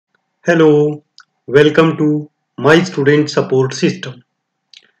Hello, welcome to my student support system.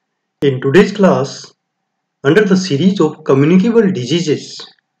 In today's class, under the series of communicable diseases,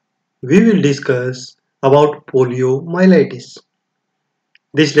 we will discuss about poliomyelitis.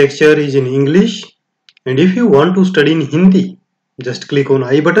 This lecture is in English, and if you want to study in Hindi, just click on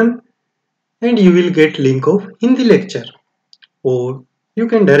I button and you will get link of Hindi lecture. Or you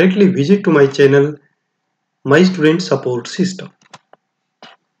can directly visit to my channel, my student support system.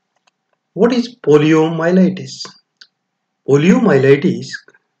 What is poliomyelitis? Poliomyelitis,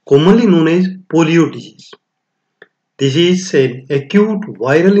 commonly known as polio disease. This is an acute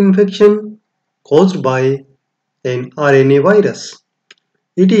viral infection caused by an RNA virus.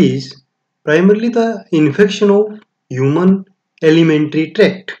 It is primarily the infection of human alimentary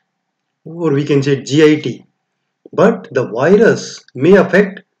tract, or we can say GIT, but the virus may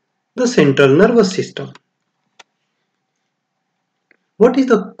affect the central nervous system. What is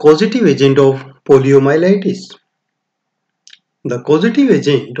the causative agent of poliomyelitis? The causative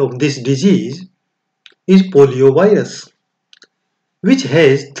agent of this disease is poliovirus, which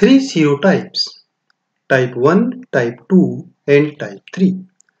has three serotypes: type 1, type 2 and type 3.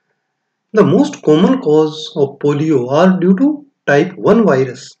 The most common cause of polio are due to type 1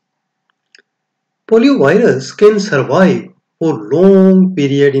 virus. Poliovirus can survive for long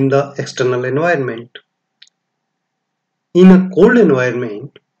period in the external environment. In a cold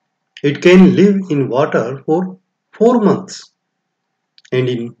environment, it can live in water for 4 months and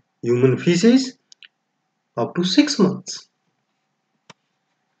in human feces up to 6 months.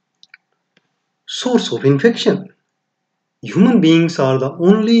 Source of infection. Human beings are the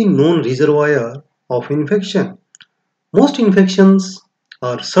only known reservoir of infection. Most infections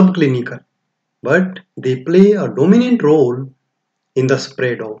are subclinical, but they play a dominant role in the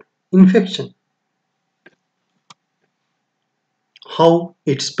spread of infection. How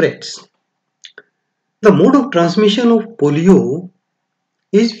it spreads. The mode of transmission of polio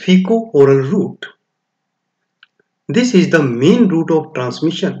is feco-oral route. This is the main route of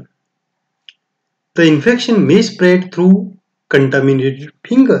transmission. The infection may spread through contaminated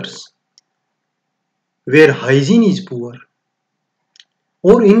fingers, where hygiene is poor,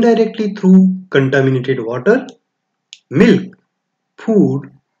 or indirectly through contaminated water, milk,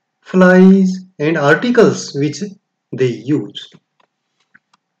 food, flies and articles which they use.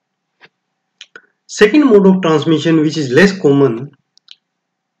 Second mode of transmission, which is less common,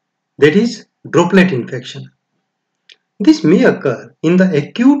 that is droplet infection. This may occur in the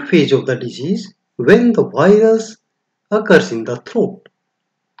acute phase of the disease when the virus occurs in the throat.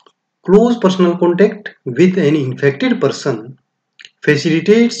 Close personal contact with an infected person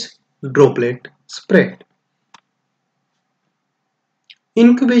facilitates droplet spread.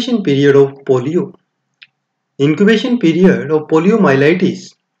 Incubation period of polio. Incubation period of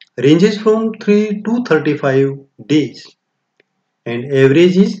poliomyelitis ranges from 3 to 35 days and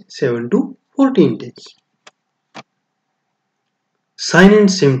average is 7 to 14 days. Sign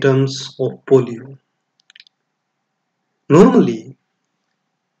and symptoms of polio. Normally,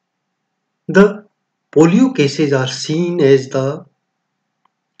 the polio cases are seen as the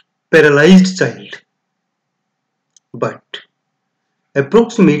paralyzed child, but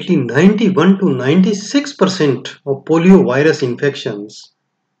approximately 91 to 96% of poliovirus infections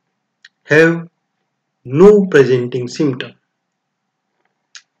have no presenting symptom.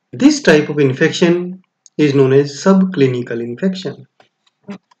 This type of infection is known as subclinical infection.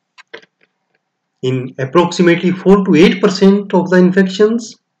 In approximately 4 to 8% of the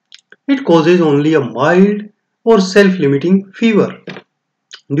infections, it causes only a mild or self-limiting fever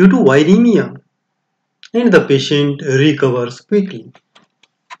due to viremia, and the patient recovers quickly.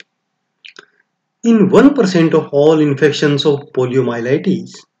 In 1% of all infections of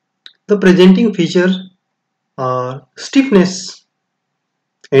poliomyelitis, the presenting features are stiffness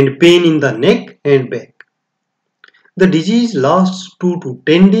and pain in the neck and back. The disease lasts 2 to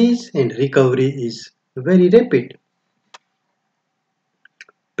 10 days and recovery is very rapid.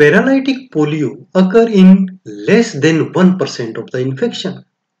 Paralytic polio occur in less than 1% of the infection.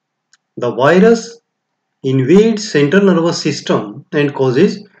 The virus invades central nervous system and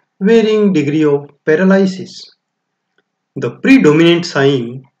causes varying degree of paralysis. The predominant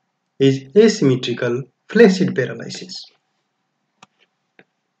sign is asymmetrical flaccid paralysis.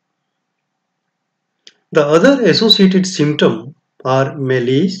 The other associated symptoms are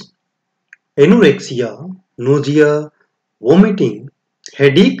malaise, anorexia, nausea, vomiting,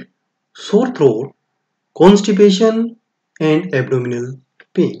 headache, sore throat, constipation and abdominal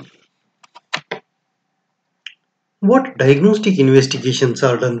pain. What diagnostic investigations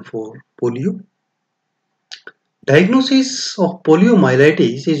are done for polio? Diagnosis of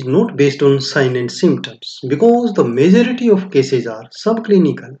poliomyelitis is not based on sign and symptoms because the majority of cases are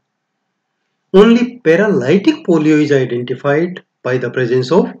subclinical. Only paralytic polio is identified by the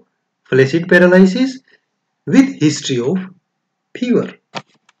presence of flaccid paralysis with history of fever.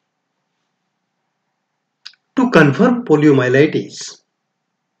 To confirm poliomyelitis,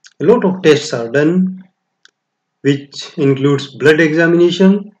 a lot of tests are done, which includes blood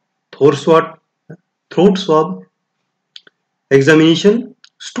examination, throat swab examination,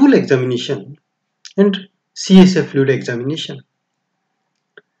 stool examination, and CSF fluid examination.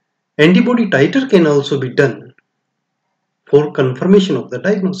 Antibody titer can also be done for confirmation of the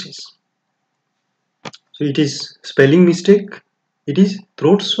diagnosis. So it is spelling mistake. It is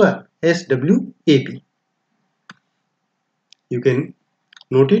throat swab, SWAB. You can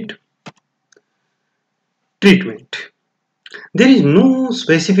note it. Treatment. There is no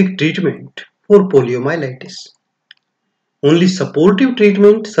specific treatment for poliomyelitis. Only supportive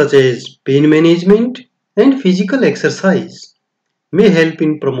treatment such as pain management and physical exercise may help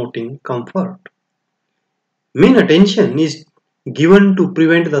in promoting comfort. Main attention is given to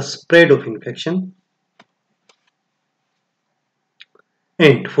prevent the spread of infection.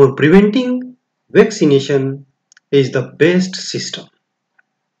 And for preventing, vaccination is the best system.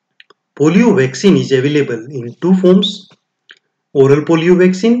 Polio vaccine is available in two forms. Oral polio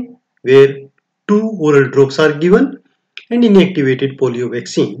vaccine, where 2 oral drops are given, and inactivated polio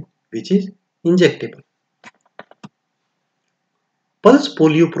vaccine, which is injectable. Pulse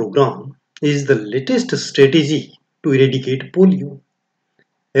polio program is the latest strategy to eradicate polio.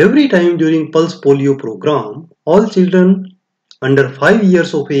 Every time during pulse polio program, all children under 5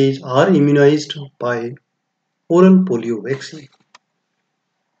 years of age are immunized by oral polio vaccine.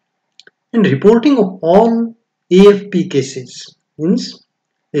 And reporting of all AFP cases, means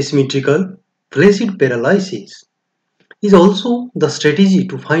asymmetrical flaccid paralysis, is also the strategy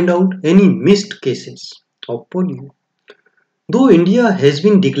to find out any missed cases of polio. Though India has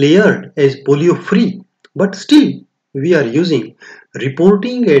been declared as polio free, but still we are using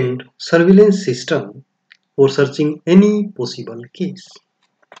reporting and surveillance system for searching any possible case.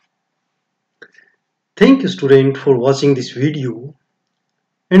 Thank you student for watching this video,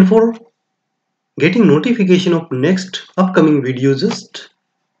 and for getting notification of next upcoming video, just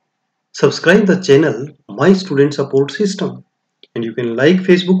subscribe the channel My Student Support System, and you can like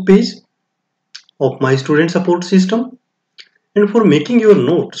Facebook page of My Student Support System. And for making your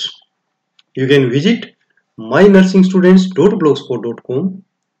notes, you can visit mynursingstudents.blogspot.com.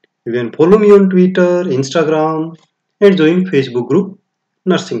 You can follow me on Twitter, Instagram, and join Facebook group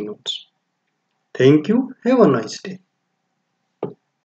Nursing Notes. Thank you. Have a nice day.